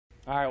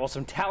All right, well,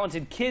 some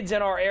talented kids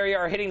in our area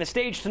are hitting the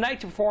stage tonight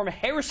to perform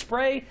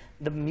Hairspray,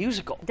 the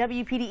musical.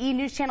 WPDE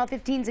News Channel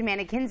 15's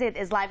Amanda Kinseth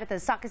is live at the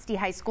Socastee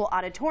High School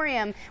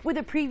auditorium with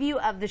a preview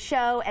of the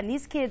show, and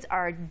these kids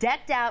are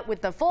decked out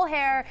with the full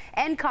hair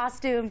and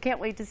costume. Can't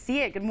wait to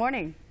see it. Good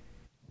morning.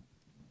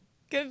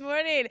 Good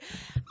morning.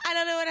 I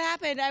don't know what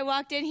happened. I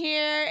walked in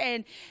here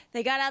and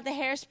they got out the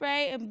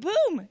hairspray and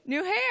boom,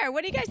 new hair.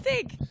 What do you guys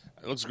think?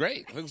 It looks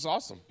great. It looks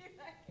awesome.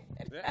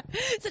 Yeah.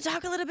 So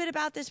talk a little bit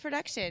about this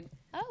production.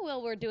 Oh,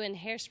 well, we're doing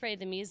Hairspray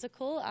the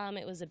musical.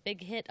 It was a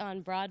big hit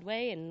on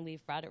Broadway, and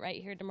we've brought it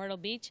right here to Myrtle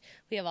Beach.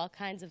 We have all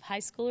kinds of high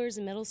schoolers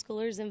and middle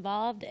schoolers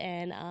involved,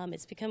 and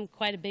it's become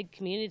quite a big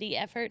community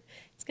effort.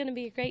 It's going to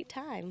be a great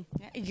time.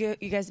 You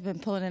guys have been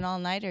pulling an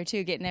all-nighter,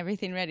 too, getting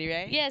everything ready,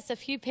 right? Yes, a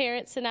few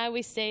parents and I,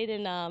 we stayed,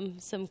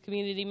 and some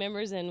community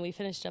members, and we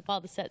finished up all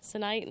the sets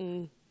tonight,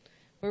 and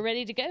we're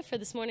ready to go for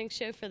this morning's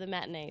show for the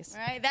matinees.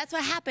 All right, that's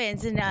what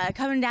happens. And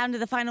coming down to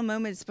the final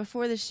moments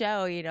before the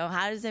show, you know,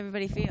 how does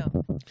everybody feel?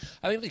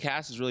 I think the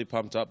cast is really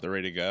pumped up. They're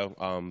ready to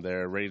go.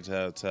 They're ready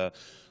to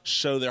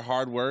show their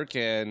hard work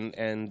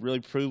and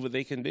really prove what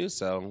they can do.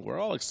 So we're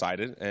all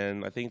excited,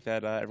 and I think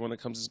that everyone that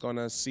comes is going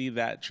to see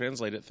that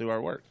translated through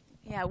our work.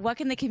 Yeah, what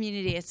can the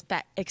community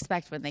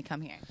expect when they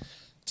come here?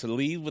 To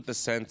leave with a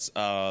sense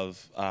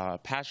of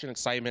passion,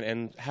 excitement,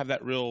 and have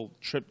that real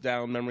trip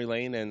down memory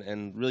lane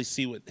and really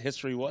see what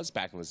history was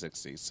back in the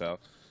 60s. So,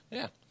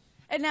 yeah.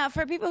 And now,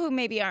 for people who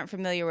maybe aren't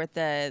familiar with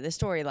the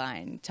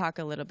storyline, talk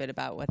a little bit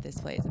about what this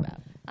play is about.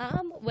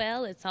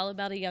 Well, it's all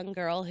about a young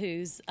girl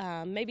who's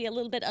maybe a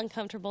little bit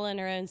uncomfortable in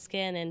her own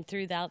skin, and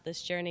throughout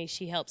this journey,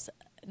 she helps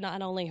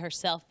not only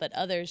herself but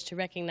others to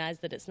recognize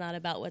that it's not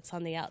about what's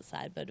on the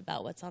outside, but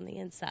about what's on the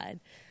inside.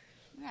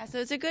 Yeah, so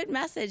it's a good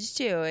message,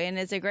 too, and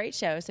it's a great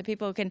show, so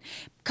people can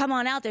come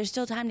on out. There's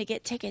still time to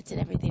get tickets and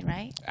everything,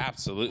 right?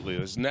 Absolutely.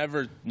 There's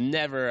never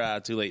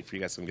too late for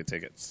you guys to get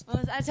tickets.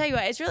 Well, I tell you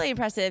what, it's really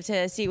impressive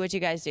to see what you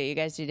guys do. You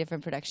guys do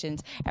different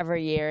productions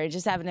every year and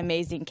just have an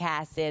amazing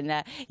cast,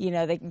 and, you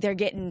know, they're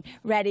getting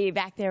ready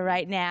back there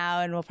right now,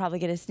 and we'll probably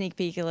get a sneak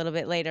peek a little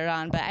bit later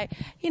on. But,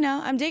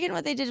 I'm digging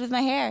what they did with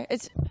my hair.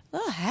 It's a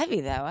little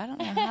heavy, though. I don't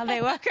know how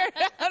they walk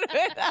around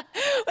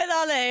with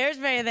all the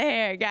hairspray in the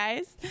hair,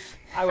 guys.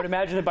 I would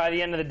imagine that by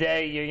the end of the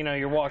day,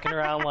 you're walking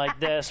around like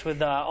this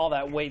with all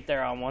that weight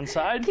there on one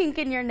side. Kink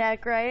in your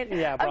neck, right?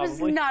 Yeah, probably. I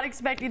was not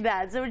expecting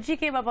that. So when she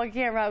came up on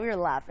camera, we were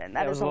laughing.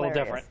 That was is a little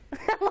hilarious.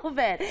 different. A little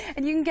bit.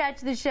 And you can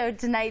catch the show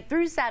tonight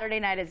through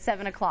Saturday night at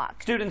 7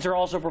 o'clock. Students are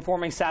also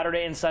performing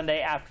Saturday and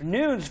Sunday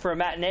afternoons for a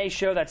matinee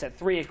show. That's at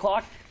 3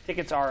 o'clock.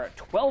 Tickets are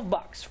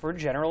 $12 for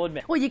general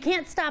admission. Well, you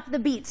can't stop the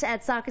beats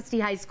at Socastee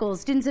High School.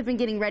 Students have been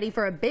getting ready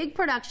for a big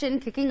production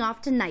kicking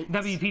off tonight.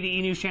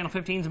 WPDE News Channel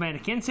 15's Amanda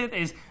Kinseth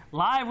is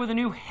live with a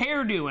new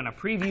hairdo and a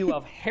preview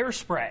of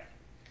Hairspray.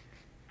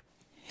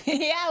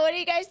 Yeah, what do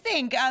you guys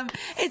think?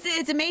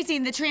 It's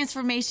amazing the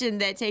transformation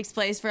that takes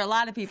place for a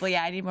lot of people.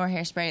 Yeah, I need more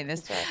hairspray in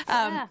this.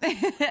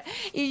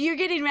 You're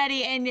getting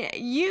ready, and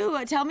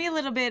you tell me a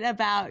little bit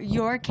about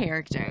your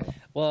character.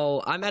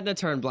 Well, I'm Edna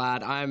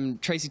Turnblad. I'm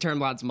Tracy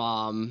Turnblad's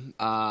mom.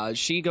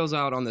 She goes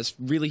out on this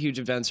really huge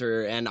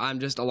adventure, and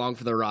I'm just along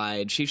for the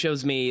ride. She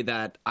shows me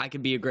that I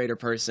could be a greater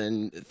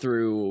person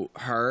through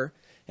her,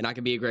 and I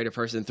could be a greater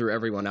person through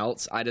everyone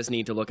else. I just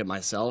need to look at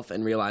myself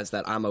and realize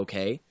that I'm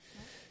okay.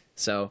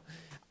 So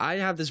I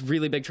have this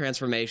really big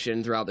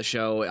transformation throughout the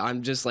show.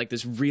 I'm just like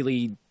this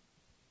really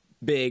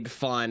big,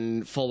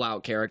 fun,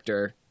 full-out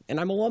character. And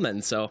I'm a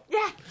woman, so.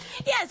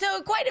 Yeah,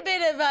 so quite a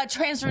bit of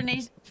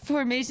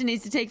transformation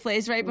needs to take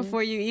place right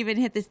before you even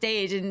hit the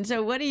stage. And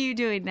so what are you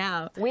doing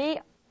now? We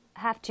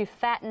have to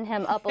fatten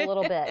him up a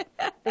little bit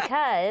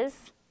because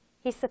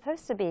he's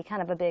supposed to be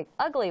kind of a big,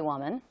 ugly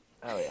woman.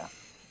 Oh, yeah.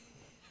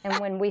 And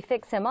when we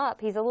fix him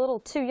up, he's a little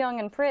too young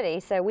and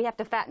pretty, so we have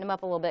to fatten him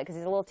up a little bit because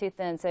he's a little too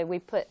thin. So we're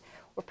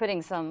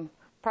putting some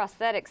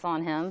prosthetics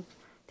on him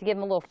to give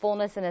him a little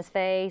fullness in his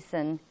face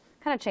and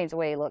kind of change the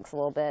way he looks a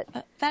little bit.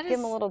 Give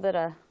him a little bit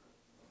of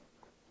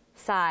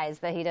size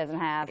that he doesn't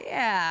have.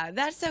 Yeah,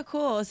 that's so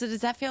cool. So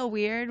does that feel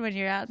weird when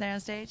you're out there on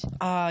stage?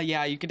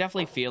 Yeah, you can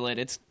definitely feel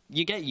it.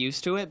 You get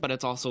used to it, but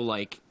it's also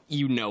like,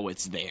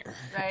 it's there.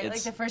 Right,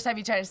 like the first time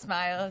you try to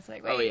smile, it's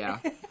like, wait. Oh, yeah.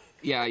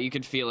 Yeah, you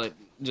could feel it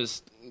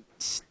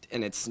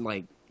and it's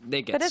like,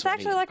 they get But it's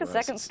actually like a gross.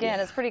 second skin.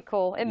 Yeah. It's pretty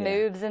cool. It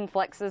moves and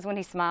flexes when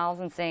he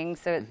smiles and sings,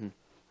 so it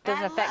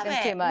doesn't affect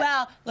him too much.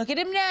 Well, look at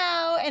him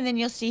now, and then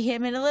you'll see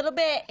him in a little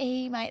bit.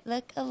 He might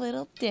look a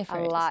little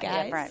different, A lot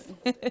guys.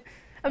 different.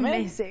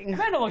 Amazing.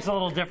 Amanda looks a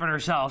little different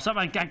herself.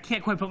 Something I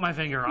can't quite put my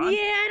finger on. Yeah,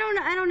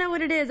 I don't know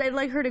what it is. I'd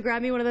like her to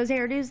grab me one of those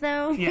hairdos,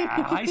 though. Yeah,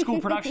 high school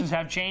productions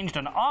have changed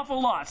an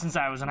awful lot since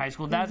I was in high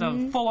school. That's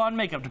a full-on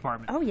makeup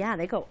department. Oh, yeah,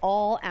 they go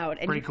all out.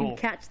 And Pretty you cool. can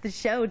catch the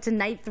show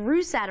tonight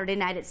through Saturday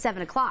night at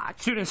 7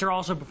 o'clock. Students are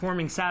also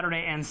performing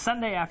Saturday and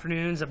Sunday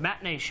afternoons, a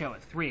matinee show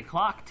at 3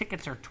 o'clock.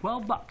 Tickets are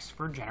 $12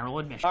 for general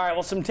admission. All right,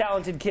 well, some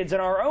talented kids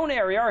in our own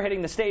area are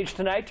hitting the stage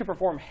tonight to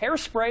perform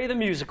Hairspray the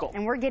musical.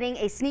 And we're getting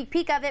a sneak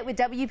peek of it with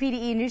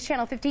WPDE News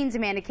Channel 15's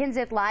Amanda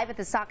Kinseth live at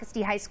the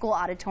Socastee High School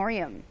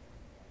auditorium.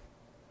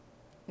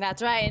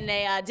 That's right, and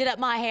they did up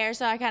my hair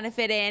so I kind of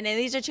fit in. And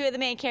these are two of the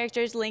main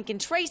characters, Link and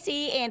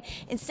Tracy. And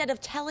instead of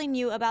telling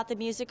you about the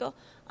musical,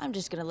 I'm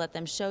just going to let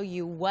them show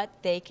you what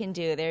they can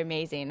do. They're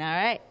amazing. All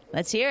right,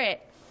 let's hear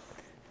it.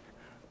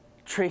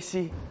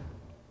 Tracy,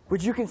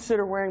 would you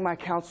consider wearing my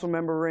council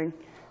member ring?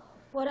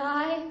 Would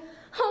I?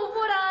 Oh,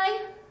 would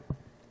I?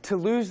 To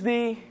lose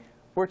thee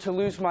were to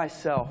lose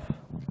myself.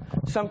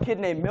 Some kid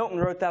named Milton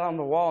wrote that on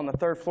the wall in the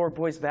third-floor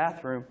boys'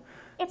 bathroom.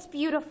 It's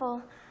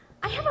beautiful.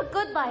 I have a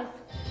good life.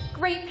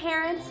 Great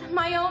parents,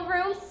 my own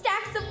room,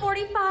 stacks of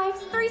 45s,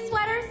 3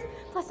 sweaters,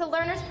 plus a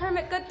learner's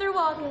permit good through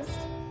August.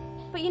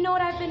 But you know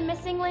what I've been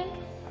missing, Link?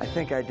 I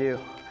think I do.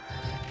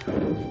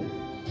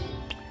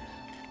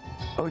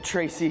 Oh,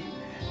 Tracy,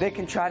 they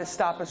can try to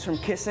stop us from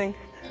kissing,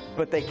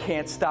 but they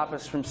can't stop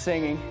us from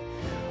singing.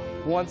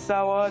 Once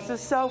I was a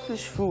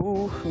selfish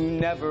fool who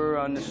never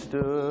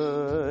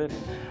understood.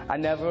 I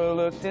never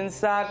looked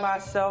inside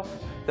myself,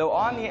 though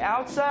on the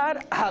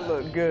outside I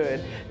looked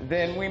good.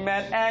 Then we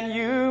met and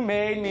you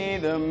made me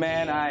the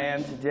man I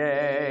am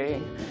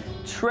today.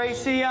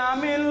 Tracy,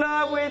 I'm in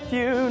love with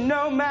you,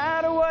 no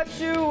matter what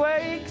you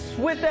wakes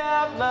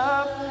without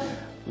love.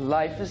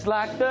 Life is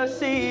like the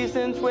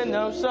seasons with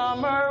no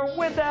summer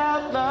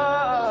without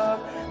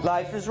love.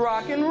 Life is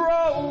rock and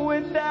roll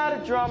without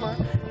a drummer.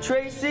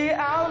 Tracy,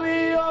 I'll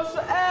be yours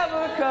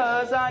forever,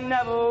 'cause I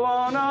never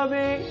wanna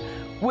be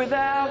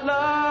without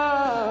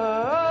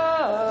love.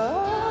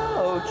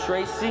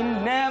 Tracy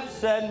never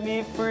set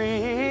me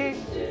free.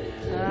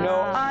 No,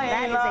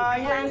 I ain't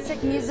lying. That is a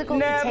classic musical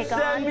to Never take on.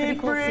 set me Pretty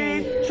cool free.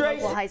 seeing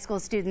Tracy. local high school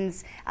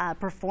students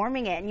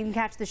performing it. And you can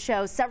catch the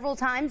show several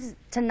times.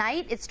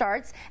 Tonight it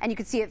starts, and you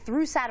can see it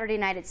through Saturday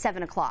night at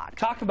 7 o'clock.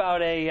 Talk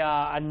about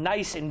a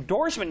nice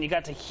endorsement. You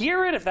got to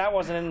hear it. If that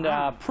wasn't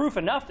proof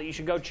enough that you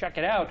should go check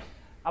it out,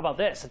 how about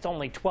this? It's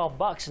only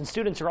 $12, and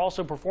students are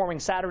also performing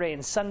Saturday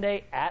and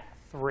Sunday at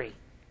 3.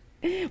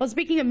 Well,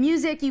 speaking of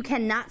music, you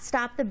cannot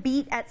stop the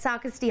beat at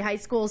Socastee High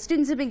School.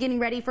 Students have been getting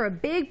ready for a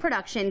big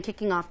production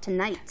kicking off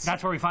tonight.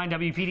 That's where we find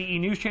WPDE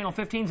News Channel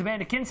 15's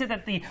Amanda Kinsett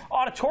at the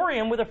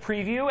auditorium with a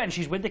preview, and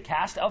she's with the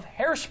cast of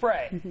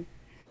Hairspray.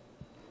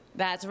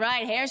 That's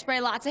right,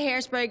 Hairspray, lots of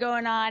Hairspray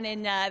going on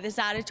in this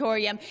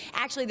auditorium.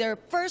 Actually, their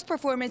first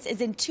performance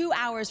is in 2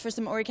 hours for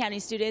some Horry County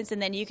students,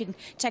 and then you can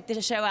check the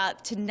show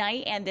out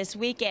tonight and this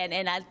weekend.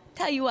 And I'll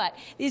tell you what,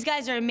 these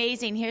guys are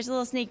amazing. Here's a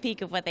little sneak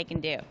peek of what they can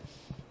do.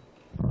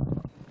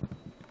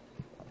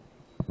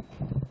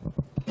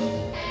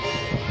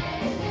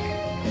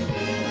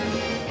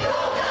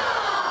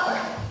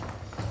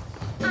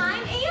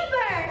 I'm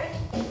Amber.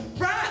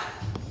 Brad!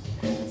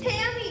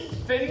 Tammy.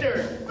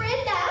 Fender!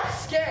 Brenda.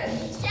 Sketch!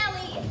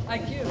 Shelly.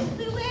 IQ!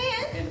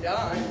 Luann. And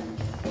Don!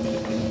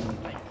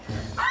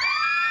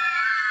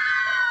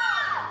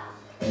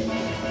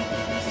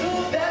 So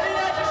baby,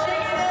 that you're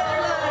shaking every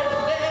line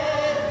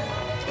today.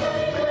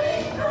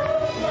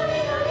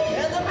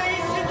 And the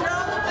bass you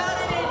drop about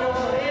it in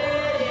your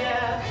head,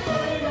 yeah.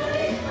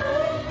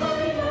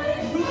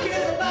 Who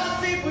cares about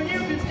sleep when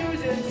you've been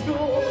snoozing in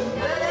school?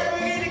 Not ever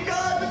getting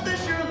caught, but they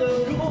sure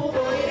look cool.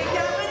 Going to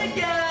cap and a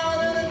gown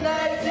and the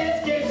nicest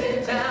kids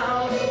in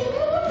town.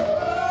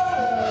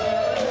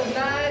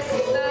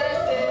 Nicest,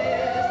 nicest,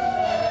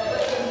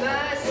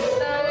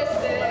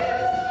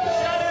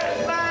 shutter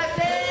my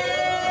head.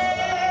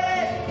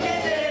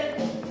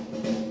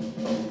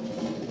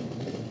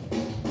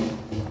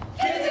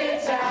 Kids in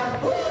town.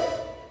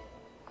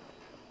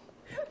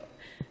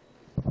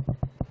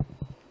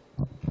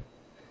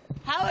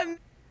 How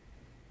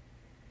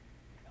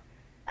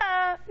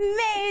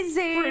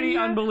Amazing! Pretty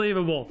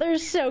unbelievable. They're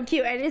so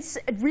cute, and it's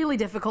really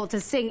difficult to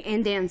sing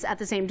and dance at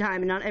the same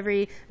time, and not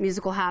every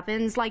musical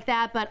happens like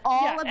that, but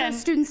all of those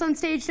students on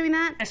stage doing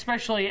that.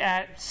 Especially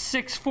at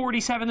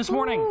 6:47 this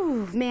morning.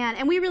 Ooh, man,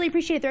 and we really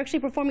appreciate it. They're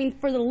actually performing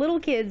for the little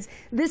kids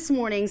this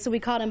morning, so we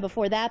caught them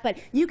before that, but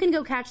you can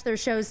go catch their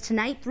shows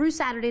tonight through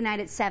Saturday night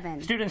at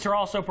 7. Students are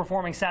also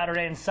performing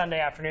Saturday and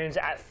Sunday afternoons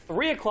at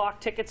 3 o'clock.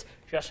 Tickets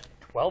just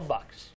 $12.